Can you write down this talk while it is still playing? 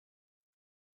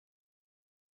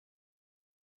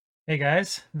Hey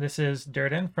guys, this is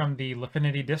Durden from the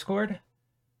Lifinity Discord.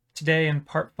 Today in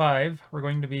part 5, we're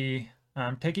going to be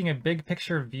taking a big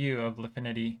picture view of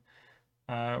Lifinity.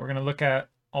 We're going to look at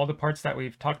all the parts that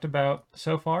we've talked about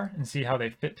so far and see how they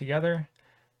fit together.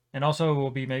 And also we'll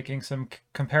be making some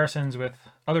comparisons with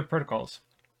other protocols.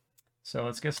 So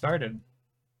let's get started.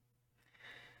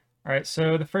 All right,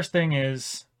 so the first thing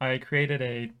is I created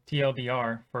a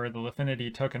TLDR for the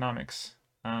Lifinity Tokenomics.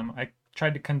 I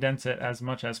tried to condense it as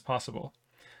much as possible.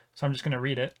 So I'm just going to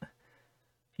read it.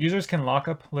 Users can lock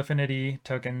up Lifinity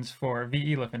tokens for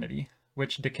VE Lifinity,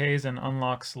 which decays and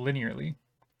unlocks linearly.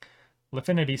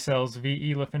 Lifinity sells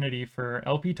VE Lifinity for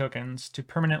LP tokens to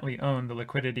permanently own the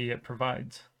liquidity it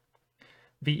provides.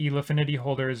 VE Lifinity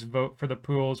holders vote for the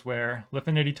pools where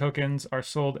Lifinity tokens are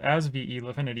sold as VE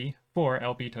Lifinity for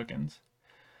LP tokens.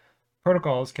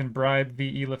 Protocols can bribe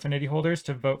VE Lifinity holders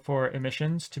to vote for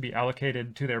emissions to be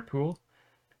allocated to their pool,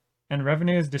 and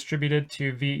revenue is distributed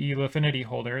to VE Lifinity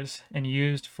holders and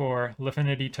used for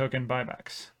Lifinity token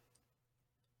buybacks.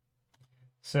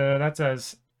 So that's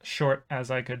as short as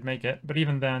I could make it, but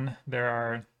even then, there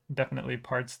are definitely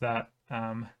parts that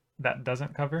that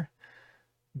doesn't cover.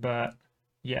 But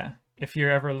yeah, if you're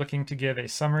ever looking to give a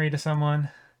summary to someone,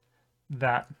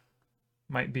 that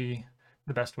might be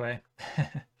the best way.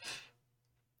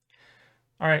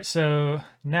 All right, so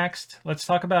next, let's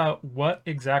talk about what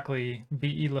exactly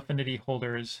VE Lifinity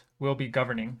holders will be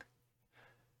governing.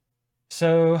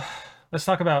 So let's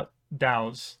talk about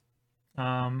DAOs.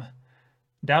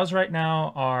 DAOs right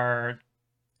now are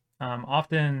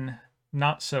often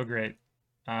not so great.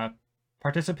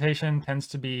 Participation tends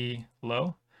to be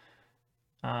low.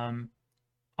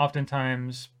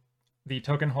 Oftentimes, the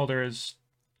token holders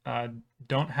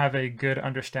don't have a good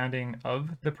understanding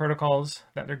of the protocols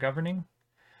that they're governing.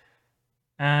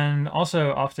 And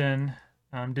also often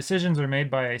decisions are made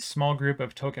by a small group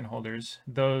of token holders,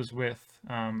 those with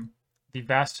the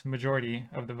vast majority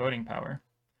of the voting power.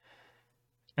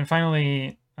 And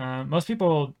finally, most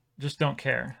people just don't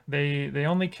care. They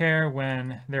only care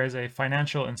when there is a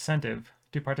financial incentive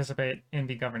to participate in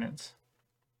the governance.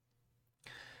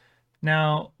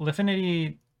 Now,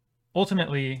 Lifinity,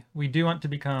 ultimately, we do want to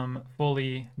become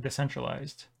fully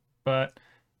decentralized, but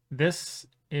this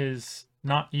is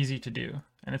not easy to do.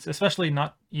 And it's especially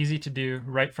not easy to do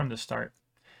right from the start.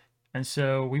 And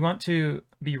so we want to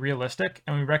be realistic,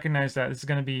 and we recognize that this is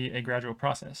going to be a gradual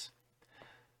process.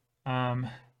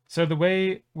 So the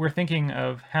way we're thinking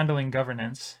of handling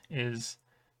governance is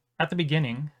at the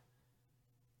beginning,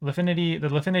 the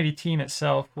Lifinity team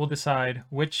itself will decide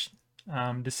which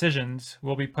decisions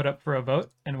will be put up for a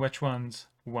vote and which ones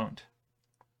won't.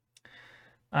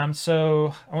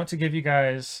 So I want to give you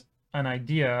guys an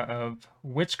idea of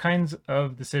which kinds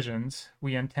of decisions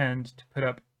we intend to put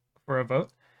up for a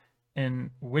vote and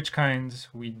which kinds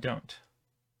we don't.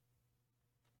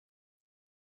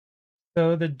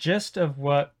 So the gist of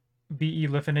what VE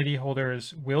Lifinity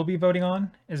holders will be voting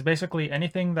on is basically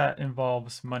anything that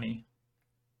involves money.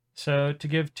 So to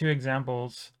give two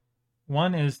examples,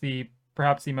 one is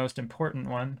perhaps the most important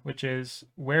one, which is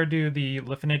where do the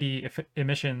Lifinity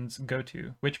emissions go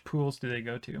to? Which pools do they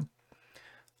go to?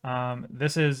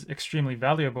 This is extremely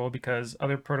valuable because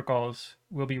other protocols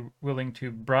will be willing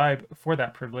to bribe for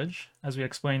that privilege, as we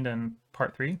explained in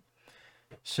part 3.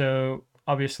 So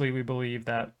obviously we believe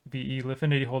that VE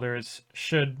Lifinity holders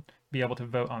should be able to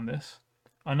vote on this.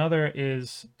 Another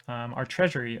is our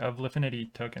treasury of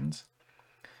Lifinity tokens.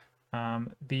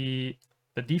 The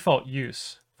default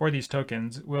use for these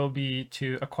tokens will be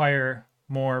to acquire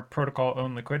more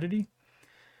protocol-owned liquidity.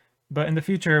 But in the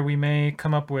future, we may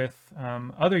come up with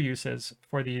other uses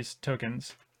for these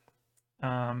tokens.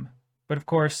 But of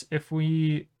course, if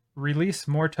we release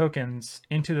more tokens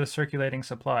into the circulating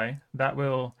supply, that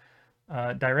will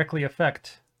directly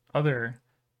affect other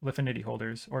Lifinity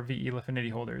holders or VE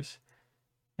Lifinity holders.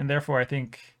 And therefore,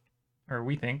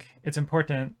 we think, it's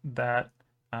important that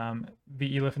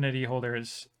VE Lifinity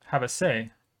holders have a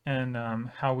say in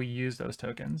how we use those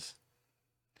tokens.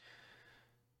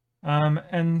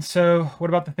 And so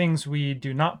what about the things we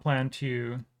do not plan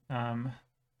to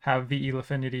have VE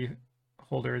Lifinity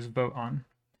holders vote on?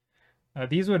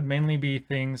 These would mainly be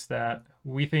things that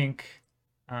we think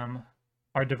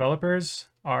our developers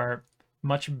are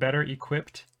much better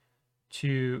equipped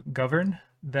to govern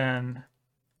than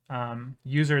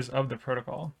users of the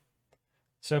protocol.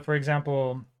 So for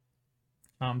example,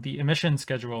 the emission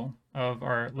schedule of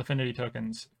our Lifinity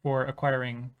tokens for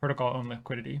acquiring protocol-owned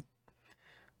liquidity,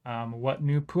 what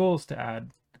new pools to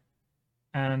add,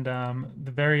 and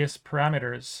the various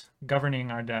parameters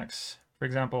governing our DEX For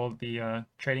example, the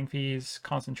trading fees,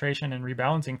 concentration, and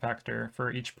rebalancing factor for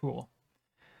each pool.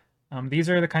 These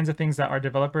are the kinds of things that our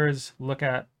developers look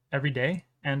at every day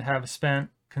and have spent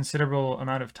considerable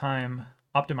amount of time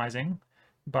optimizing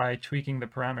by tweaking the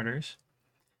parameters.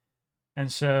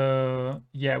 And so,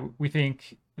 yeah, we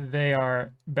think they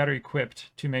are better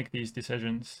equipped to make these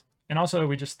decisions. And also,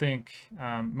 we just think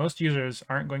most users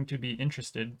aren't going to be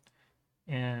interested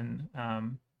in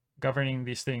governing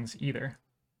these things either.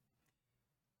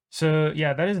 So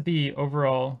yeah, that is the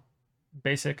overall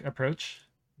basic approach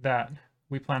that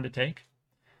we plan to take.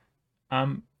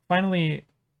 Finally,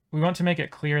 we want to make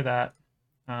it clear that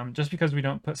just because we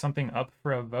don't put something up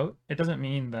for a vote, it doesn't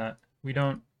mean that we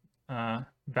don't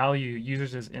value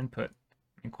users' input.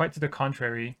 And quite to the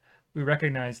contrary, we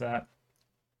recognize that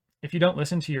if you don't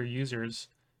listen to your users,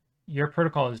 your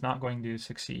protocol is not going to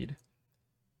succeed.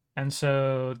 And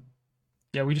so,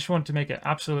 yeah, we just want to make it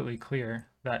absolutely clear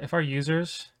that if our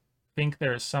users think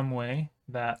there is some way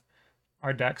that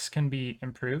our DEX can be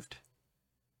improved,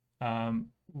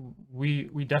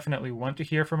 we definitely want to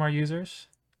hear from our users,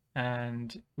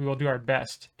 and we will do our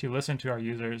best to listen to our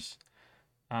users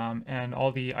and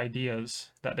all the ideas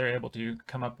that they're able to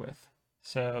come up with.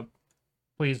 So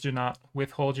please do not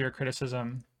withhold your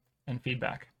criticism and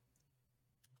feedback.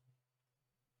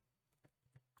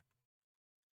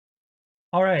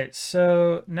 All right,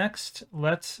 so next,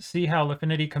 let's see how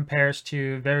Lifinity compares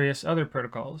to various other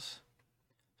protocols.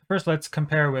 First, let's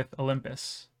compare with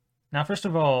Olympus. Now, first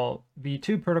of all, the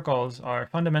two protocols are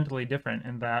fundamentally different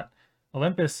in that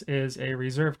Olympus is a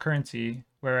reserve currency,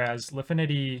 whereas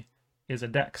Lifinity is a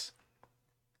DEX.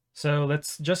 So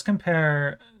let's just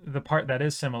compare the part that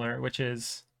is similar, which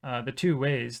is the two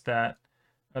ways that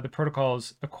the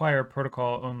protocols acquire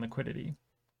protocol-owned liquidity.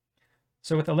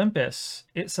 So with Olympus,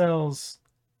 it sells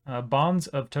bonds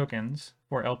of tokens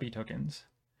for LP tokens.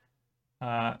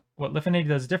 What Lifinity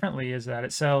does differently is that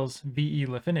it sells VE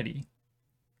Lifinity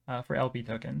for LP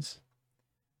tokens.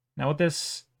 Now, what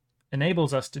this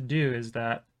enables us to do is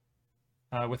that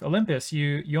with Olympus,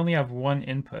 you only have one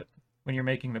input when you're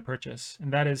making the purchase,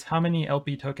 and that is how many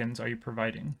LP tokens are you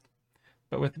providing.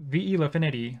 But with VE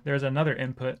Lifinity, there's another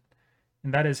input,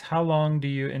 and that is how long do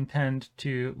you intend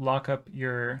to lock up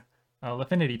your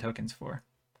Lifinity tokens for.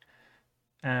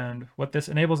 And what this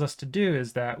enables us to do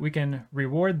is that we can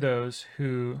reward those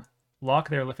who lock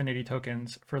their Lifinity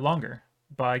tokens for longer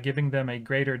by giving them a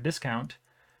greater discount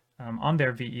on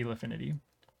their VE Lifinity.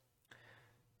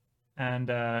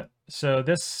 And so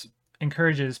this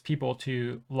encourages people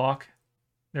to lock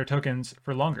their tokens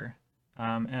for longer,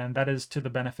 and that is to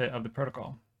the benefit of the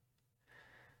protocol.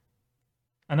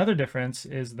 Another difference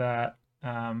is that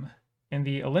in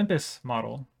the Olympus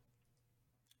model,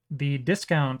 the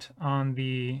discount on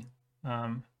the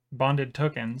bonded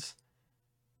tokens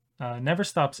never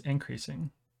stops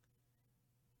increasing.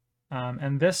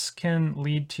 And this can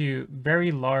lead to very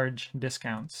large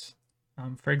discounts.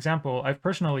 For example, I've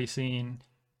personally seen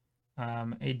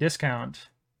a discount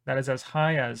that is as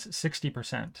high as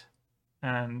 60%.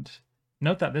 And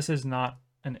note that this is not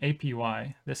an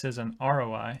APY, this is an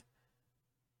ROI.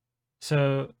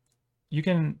 So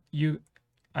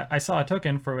I saw a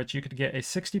token for which you could get a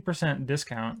 60%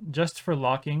 discount just for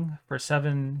locking for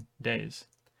 7 days,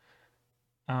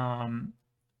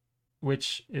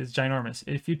 which is ginormous.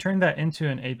 If you turn that into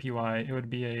an APY, it would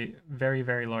be a very,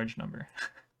 very large number.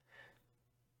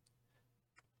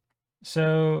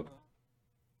 So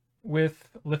with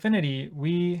Lifinity,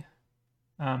 we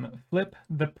flip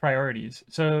the priorities.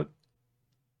 So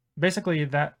basically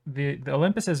that the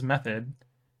Olympus's method,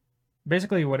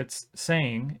 basically what it's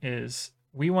saying is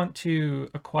we want to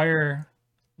acquire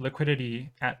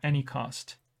liquidity at any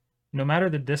cost. No matter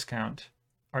the discount,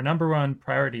 our number one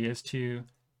priority is to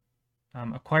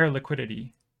acquire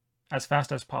liquidity as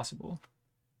fast as possible.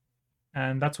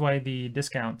 And that's why the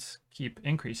discounts keep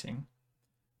increasing.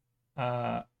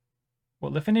 What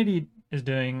Lifinity is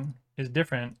doing is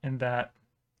different in that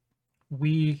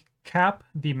we cap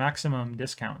the maximum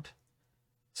discount.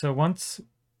 So once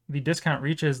the discount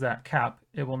reaches that cap,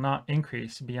 it will not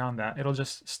increase beyond that. It'll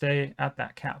just stay at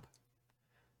that cap.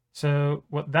 So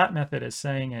what that method is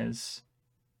saying is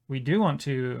we do want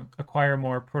to acquire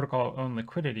more protocol-owned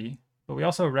liquidity, but we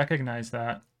also recognize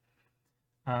that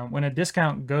when a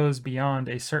discount goes beyond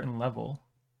a certain level,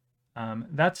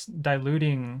 that's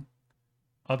diluting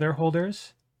other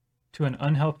holders to an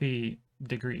unhealthy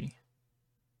degree.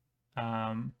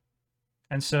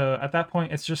 And so at that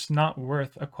point, it's just not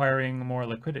worth acquiring more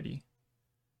liquidity.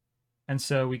 And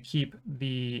so we keep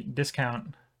the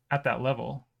discount at that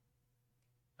level.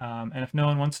 And if no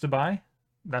one wants to buy,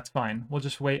 that's fine. We'll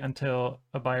just wait until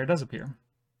a buyer does appear.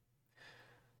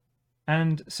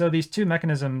 And so these two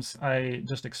mechanisms I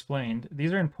just explained,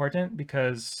 these are important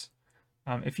because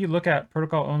if you look at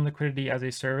protocol-owned liquidity as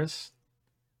a service,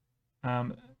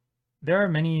 um, there are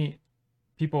many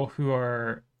people who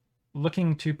are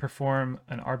looking to perform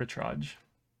an arbitrage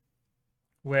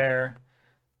where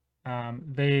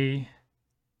they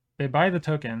buy the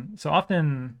token. So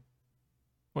often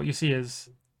what you see is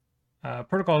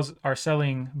protocols are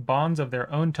selling bonds of their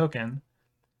own token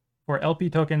for LP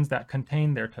tokens that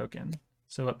contain their token.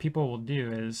 So what people will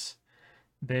do is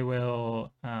they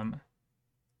will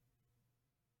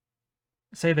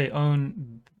say they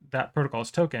own that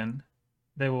protocol's token,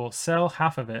 they will sell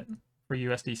half of it for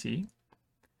USDC,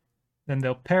 then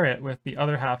they'll pair it with the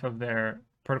other half of their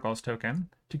protocol's token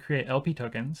to create LP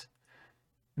tokens,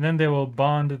 and then they will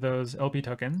bond those LP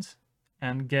tokens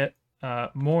and get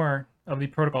more of the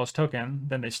protocol's token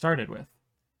than they started with.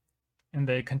 And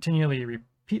they continually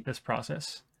repeat this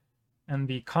process. And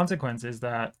the consequence is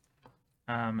that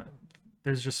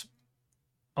there's just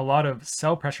a lot of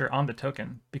sell pressure on the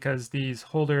token because these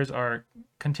holders are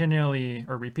continually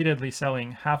or repeatedly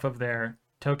selling half of their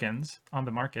tokens on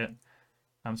the market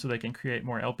so they can create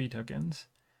more LP tokens.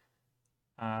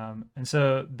 And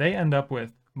so they end up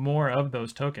with more of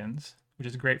those tokens, which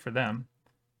is great for them.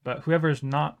 But whoever's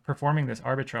not performing this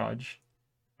arbitrage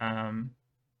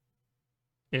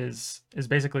is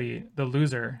basically the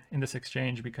loser in this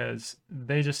exchange because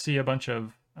they just see a bunch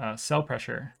of sell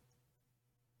pressure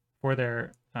for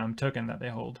their token that they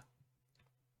hold.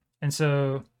 And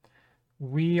so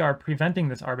we are preventing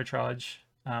this arbitrage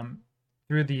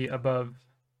through the above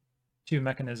two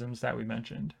mechanisms that we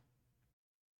mentioned.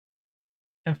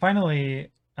 And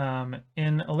finally,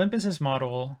 in Olympus's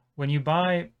model, when you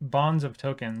buy bonds of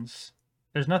tokens,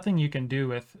 there's nothing you can do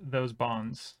with those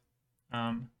bonds.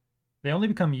 They only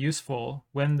become useful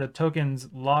when the tokens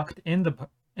locked in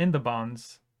the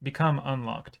bonds become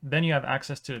unlocked. Then you have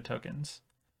access to the tokens.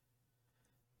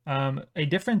 A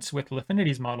difference with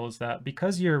Lifinity's model is that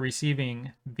because you're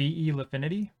receiving VE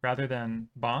Lifinity rather than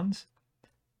bonds,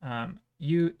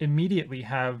 you immediately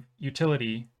have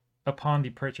utility upon the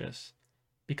purchase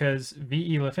because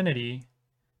VE Lifinity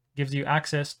gives you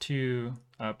access to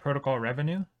protocol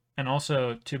revenue and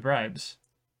also to bribes,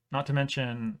 not to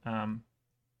mention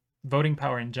voting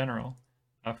power in general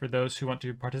for those who want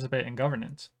to participate in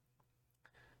governance.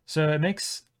 So it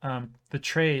makes the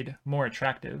trade more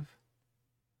attractive.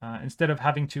 Instead of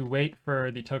having to wait for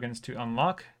the tokens to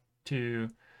unlock to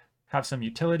have some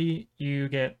utility, you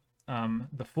get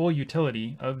the full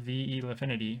utility of VE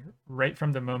Lifinity right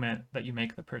from the moment that you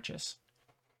make the purchase.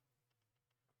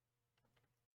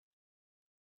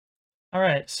 All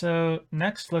right, so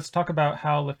next let's talk about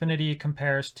how Lifinity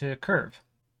compares to Curve.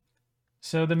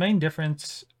 So the main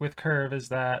difference with Curve is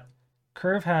that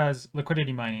Curve has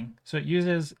liquidity mining, so it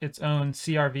uses its own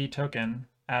CRV token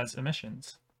as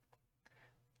emissions.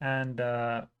 And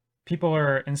people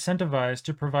are incentivized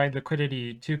to provide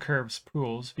liquidity to Curve's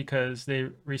pools because they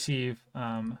receive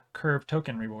Curve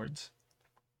token rewards.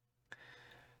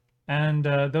 And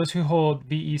those who hold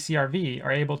VECRV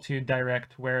are able to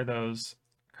direct where those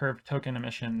Curve token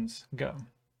emissions go.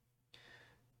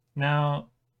 Now,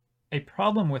 a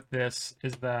problem with this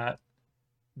is that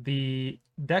the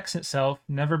DEX itself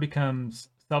never becomes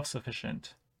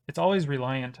self-sufficient. It's always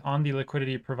reliant on the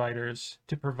liquidity providers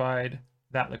to provide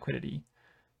that liquidity.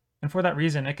 And for that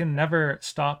reason, it can never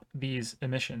stop these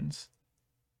emissions.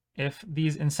 If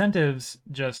these incentives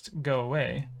just go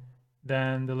away,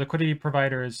 then the liquidity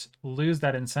providers lose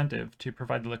that incentive to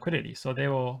provide the liquidity, so they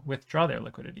will withdraw their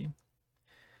liquidity.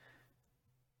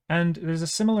 And there's a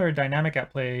similar dynamic at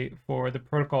play for the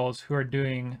protocols who are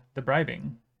doing the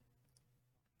bribing.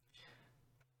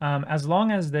 As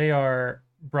long as they are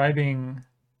bribing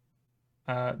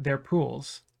their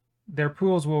pools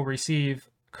will receive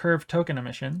Curve token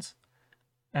emissions,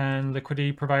 and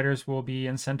liquidity providers will be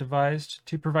incentivized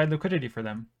to provide liquidity for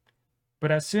them.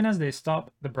 But as soon as they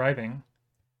stop the bribing,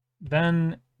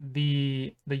 then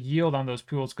the yield on those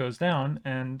pools goes down,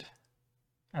 and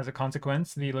as a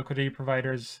consequence, the liquidity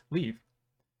providers leave.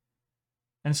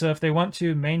 And so if they want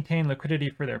to maintain liquidity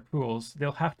for their pools,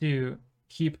 they'll have to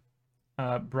keep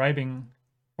bribing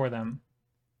for them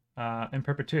in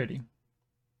perpetuity.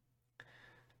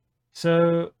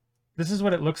 So this is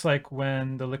what it looks like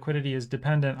when the liquidity is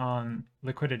dependent on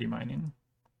liquidity mining.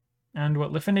 And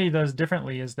what Lifinity does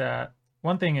differently is that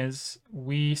one thing is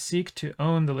we seek to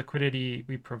own the liquidity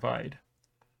we provide.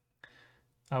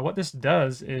 What this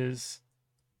does is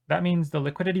that means the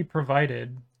liquidity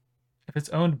provided, if it's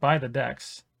owned by the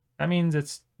DEX, that means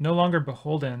it's no longer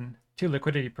beholden to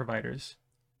liquidity providers.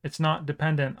 It's not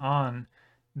dependent on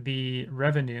the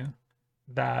revenue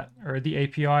that, or the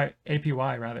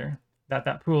APY rather,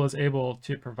 that pool is able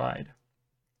to provide.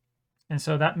 And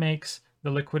so that makes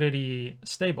the liquidity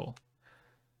stable.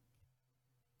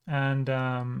 And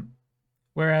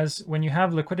whereas when you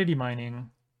have liquidity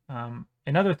mining,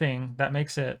 another thing that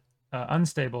makes it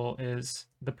unstable is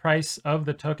the price of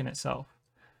the token itself.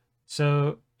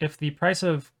 So if the price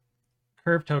of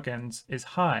Curve tokens is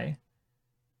high,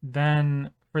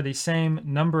 then for the same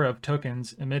number of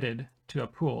tokens emitted to a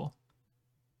pool,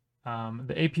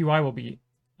 the APY will be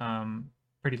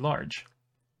pretty large.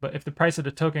 But if the price of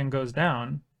the token goes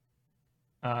down,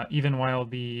 even while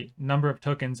the number of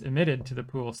tokens emitted to the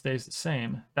pool stays the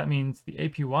same, that means the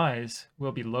APYs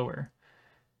will be lower.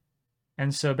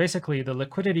 And so basically the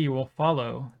liquidity will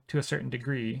follow, to a certain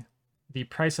degree, the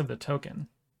price of the token.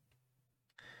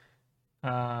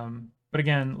 But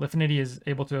again, Lifinity is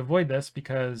able to avoid this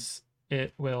because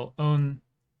it will own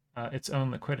its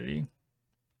own liquidity.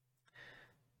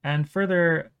 And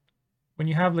further, when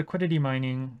you have liquidity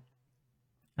mining,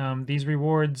 these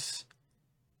rewards,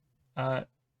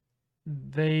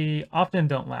 they often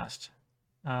don't last.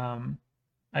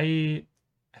 I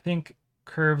think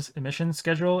Curve's emission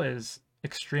schedule is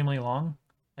extremely long,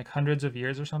 like hundreds of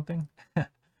years or something.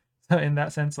 So in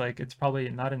that sense, like it's probably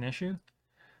not an issue.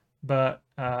 But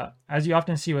as you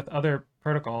often see with other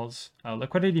protocols,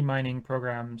 liquidity mining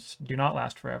programs do not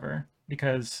last forever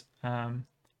because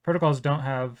protocols don't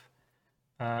have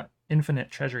infinite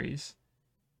treasuries.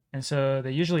 And so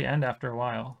they usually end after a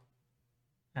while.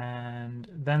 And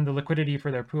then the liquidity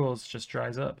for their pools just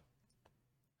dries up.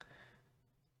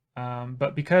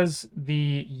 But because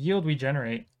the yield we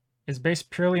generate is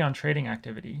based purely on trading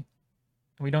activity,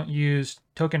 we don't use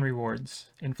token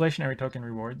rewards, inflationary token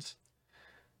rewards.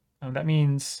 That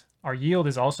means our yield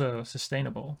is also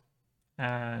sustainable.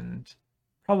 And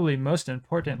probably most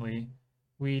importantly,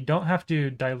 we don't have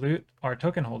to dilute our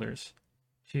token holders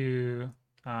to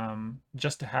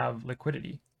just to have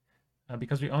liquidity.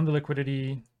 Because we own the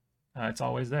liquidity, it's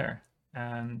always there.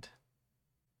 And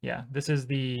yeah, this is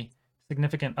the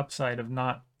significant upside of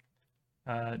not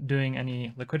doing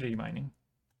any liquidity mining.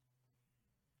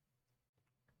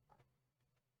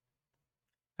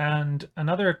 And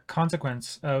another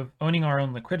consequence of owning our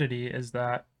own liquidity is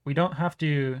that we don't have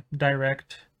to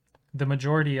direct the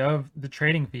majority of the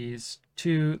trading fees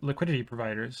to liquidity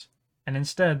providers. And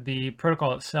instead, the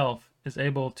protocol itself is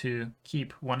able to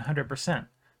keep 100%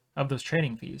 of those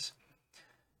trading fees.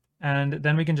 And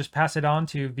then we can just pass it on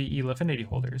to VE Lifinity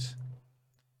holders.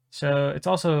 So it's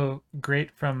also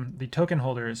great from the token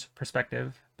holders'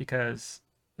 perspective because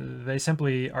they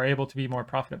simply are able to be more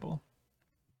profitable.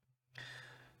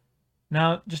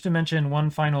 Now, just to mention one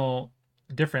final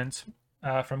difference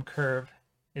from Curve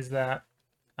is that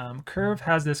Curve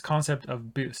has this concept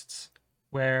of boosts,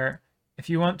 where if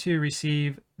you want to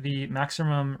receive the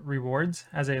maximum rewards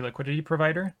as a liquidity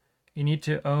provider, you need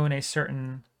to own a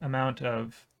certain amount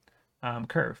of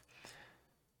Curve,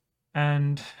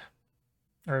 and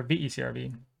or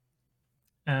VECRV.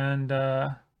 And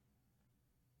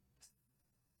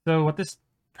so what this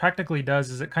practically does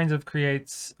is it kind of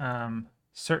creates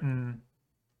certain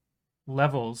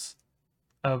levels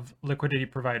of liquidity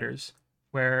providers,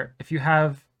 where if you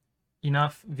have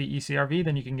enough VECRV,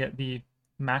 then you can get the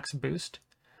max boost.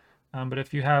 But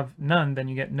if you have none, then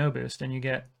you get no boost and you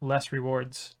get less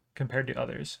rewards compared to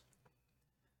others.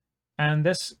 And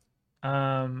this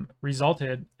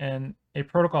resulted in a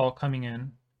protocol coming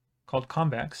in called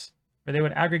Convex, where they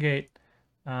would aggregate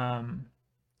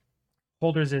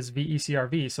holders as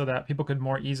VECRV so that people could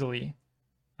more easily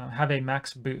have a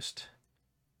max boost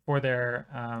for their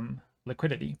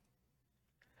liquidity.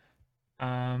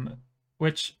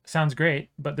 Which sounds great,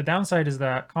 but the downside is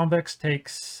that Convex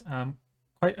takes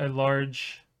quite a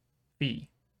large fee.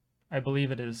 I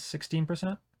believe it is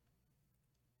 16%.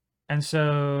 And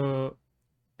so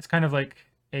it's kind of like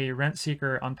a rent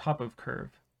seeker on top of Curve.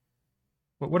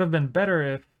 What would have been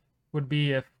better would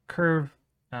be if Curve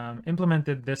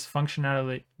implemented this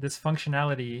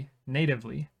functionality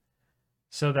natively,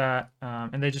 so that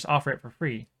and they just offer it for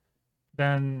free.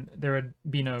 Then there would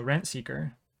be no rent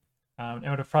seeker. It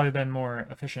would have probably been more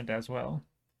efficient as well.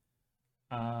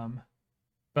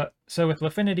 But so with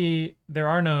Lifinity, there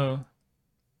are no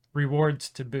rewards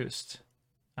to boost.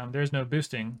 There's no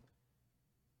boosting.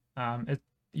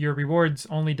 Your rewards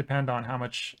only depend on how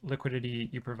much liquidity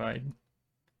you provide.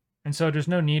 And so there's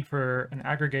no need for an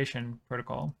aggregation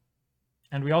protocol.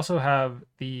 And we also have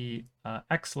the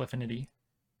X Lifinity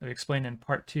that we explained in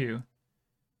part 2,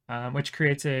 which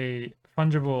creates a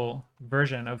fungible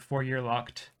version of 4-year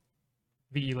locked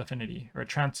VE Lifinity, or a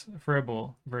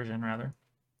transferable version rather.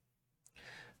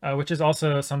 which is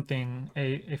also something,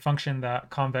 a function that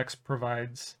convex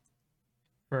provides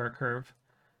for a curve.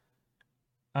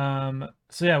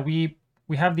 So yeah, we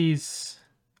have these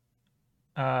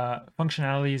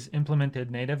functionalities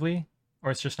implemented natively,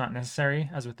 or it's just not necessary,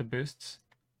 as with the boosts.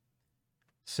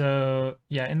 So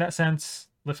yeah, in that sense,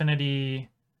 Lifinity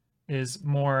is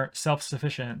more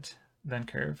self-sufficient than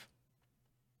Curve.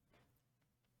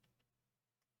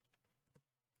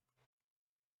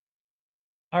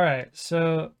 All right,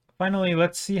 so finally,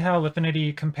 let's see how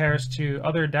Lifinity compares to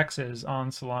other dexes on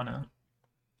Solana.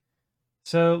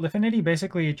 So Lifinity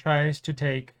basically tries to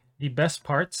take the best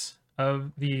parts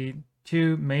of the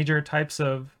two major types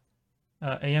of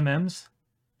AMMs,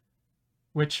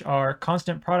 which are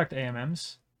constant product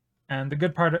AMMs. And the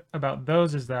good part about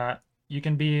those is that you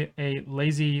can be a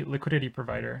lazy liquidity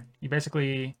provider. You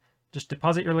basically just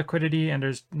deposit your liquidity and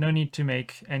there's no need to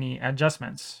make any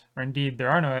adjustments, or indeed there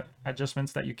are no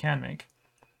adjustments that you can make.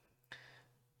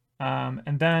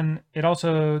 And then it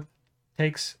also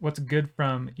takes what's good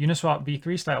from Uniswap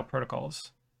v3 style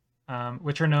protocols,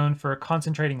 which are known for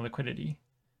concentrating liquidity.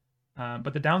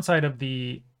 But the downside of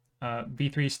the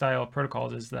v3 style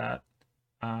protocols is that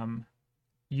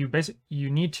you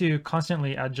need to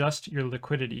constantly adjust your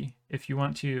liquidity if you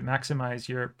want to maximize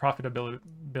your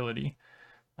profitability.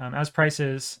 As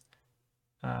prices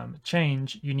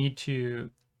change, you need to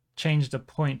change the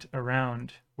point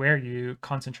around where you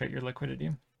concentrate your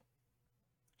liquidity.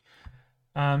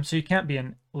 So you can't be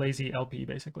a lazy LP,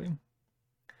 basically.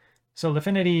 So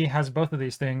Lifinity has both of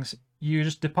these things. You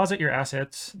just deposit your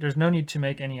assets. There's no need to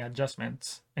make any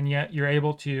adjustments, and yet you're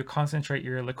able to concentrate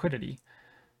your liquidity.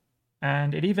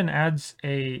 And it even adds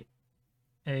a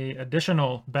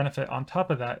additional benefit on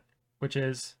top of that, which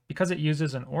is because it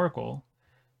uses an oracle,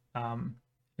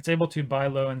 it's able to buy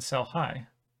low and sell high.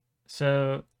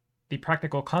 So the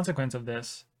practical consequence of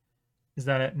this is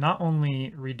that it not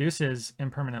only reduces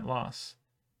impermanent loss,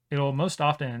 it'll most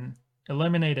often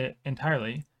eliminate it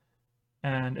entirely,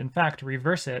 and in fact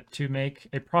reverse it to make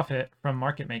a profit from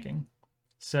market making.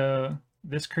 So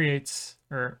this creates,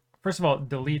 or first of all, it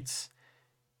deletes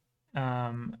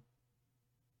a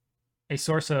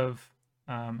source of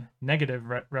negative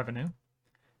revenue,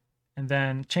 and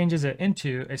then changes it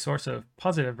into a source of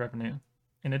positive revenue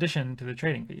in addition to the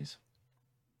trading fees.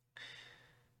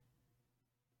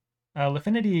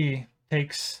 Lifinity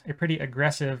takes a pretty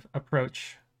aggressive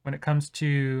approach when it comes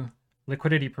to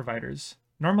liquidity providers.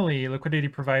 Normally, liquidity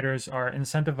providers are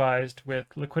incentivized with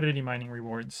liquidity mining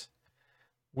rewards.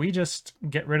 We just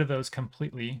get rid of those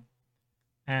completely.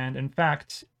 And in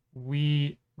fact,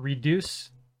 we reduce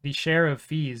the share of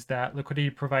fees that liquidity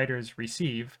providers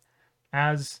receive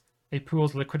as a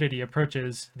pool's liquidity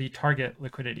approaches the target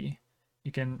liquidity.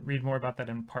 You can read more about that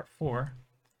in part 4.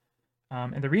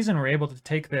 And the reason we're able to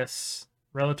take this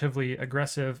relatively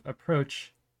aggressive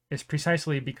approach is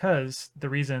precisely because the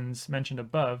reasons mentioned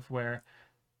above, where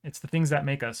it's the things that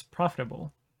make us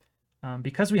profitable.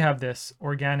 Because we have this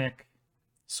organic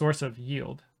source of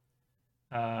yield,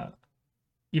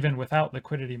 even without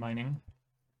liquidity mining,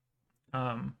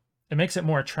 it makes it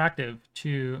more attractive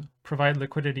to provide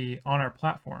liquidity on our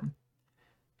platform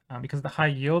because of the high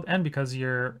yield and because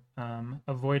you're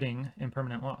avoiding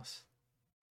impermanent loss.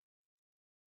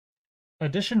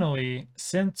 Additionally,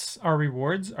 since our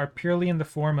rewards are purely in the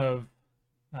form of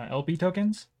LP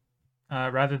tokens,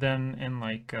 rather than in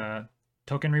like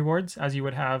token rewards as you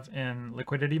would have in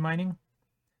liquidity mining,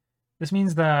 this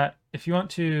means that if you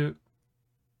want to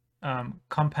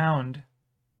compound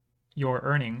your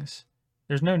earnings,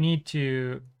 there's no need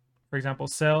to, for example,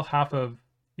 sell half of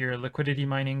your liquidity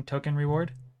mining token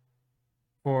reward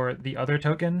for the other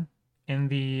token in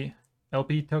the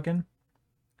LP token,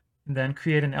 and then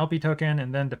create an LP token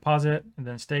and then deposit and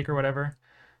then stake or whatever.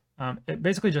 It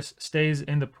basically just stays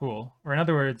in the pool, or in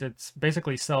other words, it's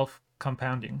basically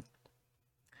self-compounding.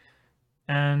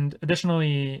 And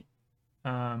additionally,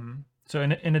 so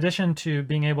in addition to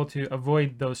being able to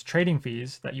avoid those trading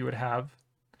fees that you would have,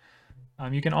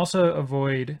 you can also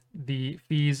avoid the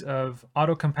fees of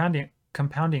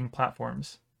compounding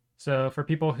platforms. So for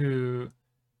people who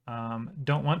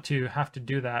don't want to have to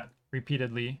do that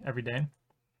repeatedly every day,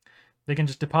 they can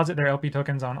just deposit their LP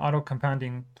tokens on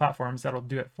auto-compounding platforms that'll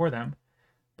do it for them.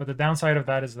 But the downside of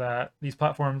that is that these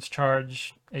platforms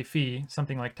charge a fee,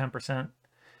 something like 10%.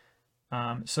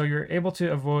 So you're able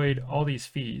to avoid all these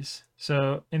fees.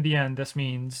 So in the end, this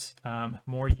means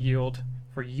more yield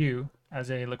for you as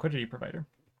a liquidity provider.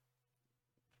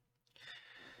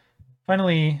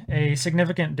 Finally, a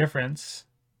significant difference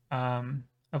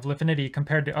of Lifinity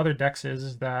compared to other dexes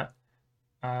is that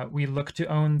we look to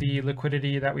own the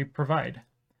liquidity that we provide.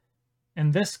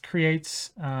 And this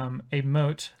creates a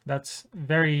moat that's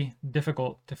very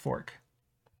difficult to fork.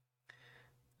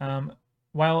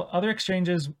 While other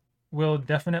exchanges will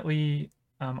definitely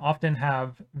often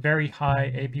have very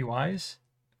high APYs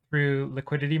through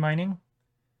liquidity mining,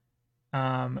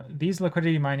 these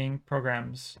liquidity mining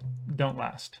programs don't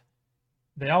last.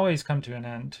 They always come to an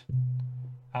end.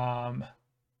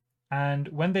 And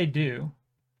when they do,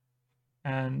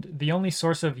 and the only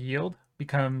source of yield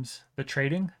becomes the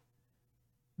trading,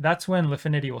 that's when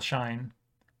Lifinity will shine,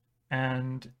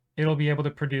 and it'll be able to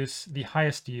produce the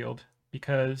highest yield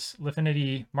because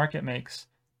Lifinity market makes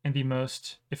in the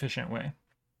most efficient way.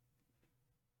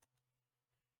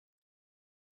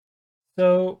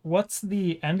 So what's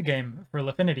the end game for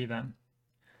Lifinity then?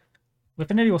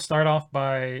 Lifinity will start off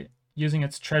by using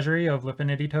its treasury of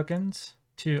Lifinity tokens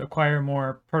to acquire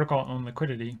more protocol-owned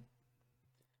liquidity.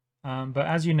 But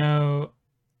as you know,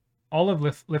 all of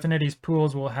Lifinity's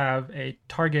pools will have a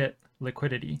target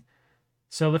liquidity.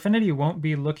 So Lifinity won't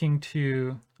be looking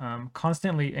to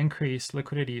constantly increase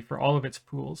liquidity for all of its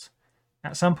pools.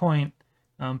 At some point,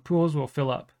 pools will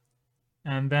fill up,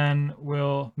 and then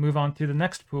we'll move on to the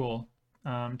next pool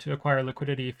to acquire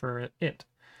liquidity for it.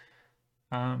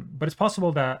 But it's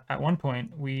possible that at one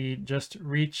point we just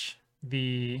reach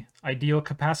the ideal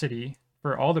capacity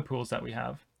for all the pools that we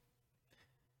have.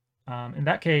 In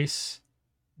that case,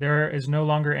 there is no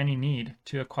longer any need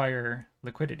to acquire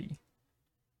liquidity.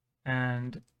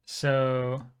 And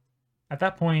so at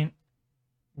that point,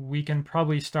 we can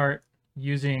probably start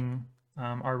using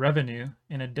our revenue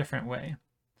in a different way.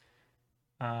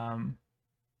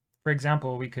 For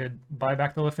example, we could buy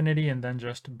back the Lifinity and then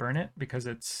just burn it because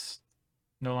it's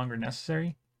no longer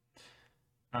necessary.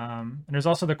 And there's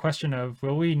also the question of,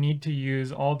 will we need to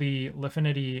use all the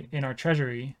Lifinity in our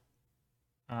treasury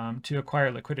to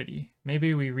acquire liquidity?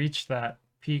 Maybe we reach that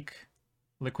peak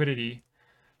liquidity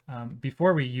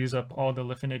before we use up all the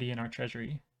Lifinity in our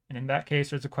treasury. And in that case,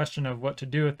 there's a question of what to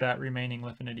do with that remaining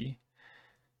Lifinity.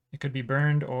 It could be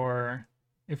burned, or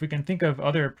if we can think of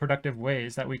other productive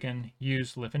ways that we can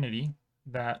use Lifinity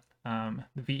that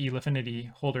the VE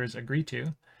Lifinity holders agree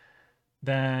to,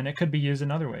 then it could be used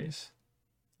in other ways.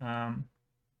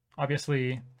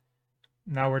 Obviously,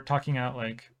 now we're talking out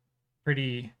like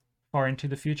pretty far into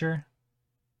the future,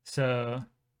 so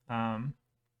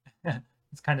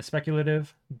it's kind of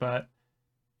speculative, but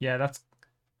yeah, that's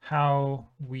how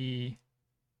we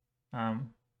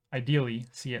ideally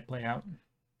see it play out.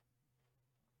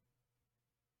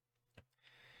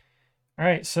 All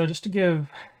right, so just to give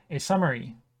a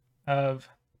summary of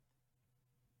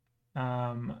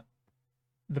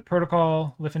the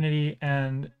protocol, Lifinity,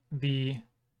 and the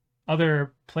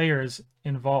other players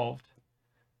involved,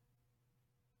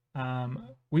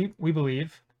 we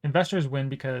believe investors win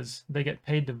because they get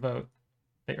paid to vote.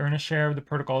 They earn a share of the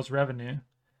protocol's revenue,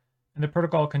 and the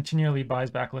protocol continually buys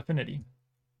back Lifinity.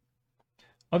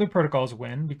 Other protocols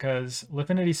win because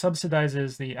Lifinity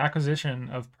subsidizes the acquisition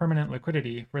of permanent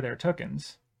liquidity for their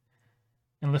tokens.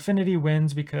 And Lifinity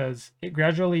wins because it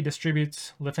gradually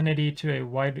distributes Lifinity to a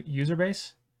wide user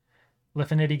base.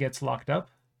 Lifinity gets locked up,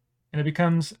 and it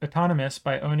becomes autonomous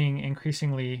by owning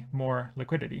increasingly more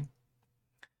liquidity.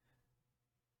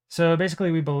 So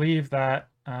basically, we believe that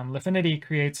Lifinity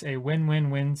creates a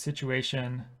win-win-win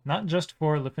situation, not just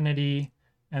for Lifinity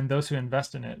and those who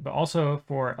invest in it, but also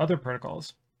for other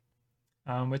protocols,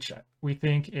 which we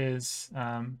think is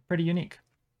pretty unique.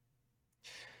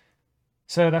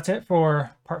 So that's it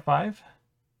for part 5.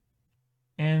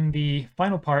 In the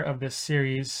final part of this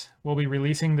series, we'll be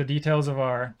releasing the details of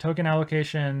our token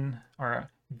allocation,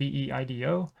 our VE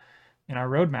IDO, and our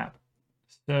roadmap.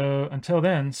 So until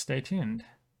then, stay tuned.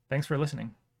 Thanks for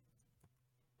listening.